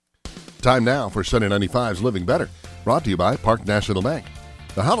Time now for Sunny 95's Living Better, brought to you by Park National Bank.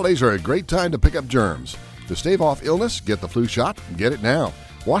 The holidays are a great time to pick up germs. To stave off illness, get the flu shot, get it now.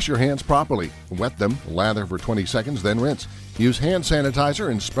 Wash your hands properly. Wet them, lather for 20 seconds, then rinse. Use hand sanitizer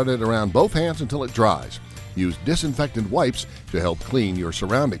and spread it around both hands until it dries. Use disinfectant wipes to help clean your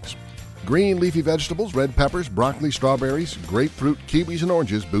surroundings. Green leafy vegetables, red peppers, broccoli, strawberries, grapefruit, kiwis, and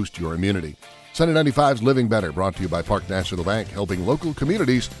oranges boost your immunity. Sunny 95's Living Better, brought to you by Park National Bank, helping local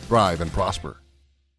communities thrive and prosper.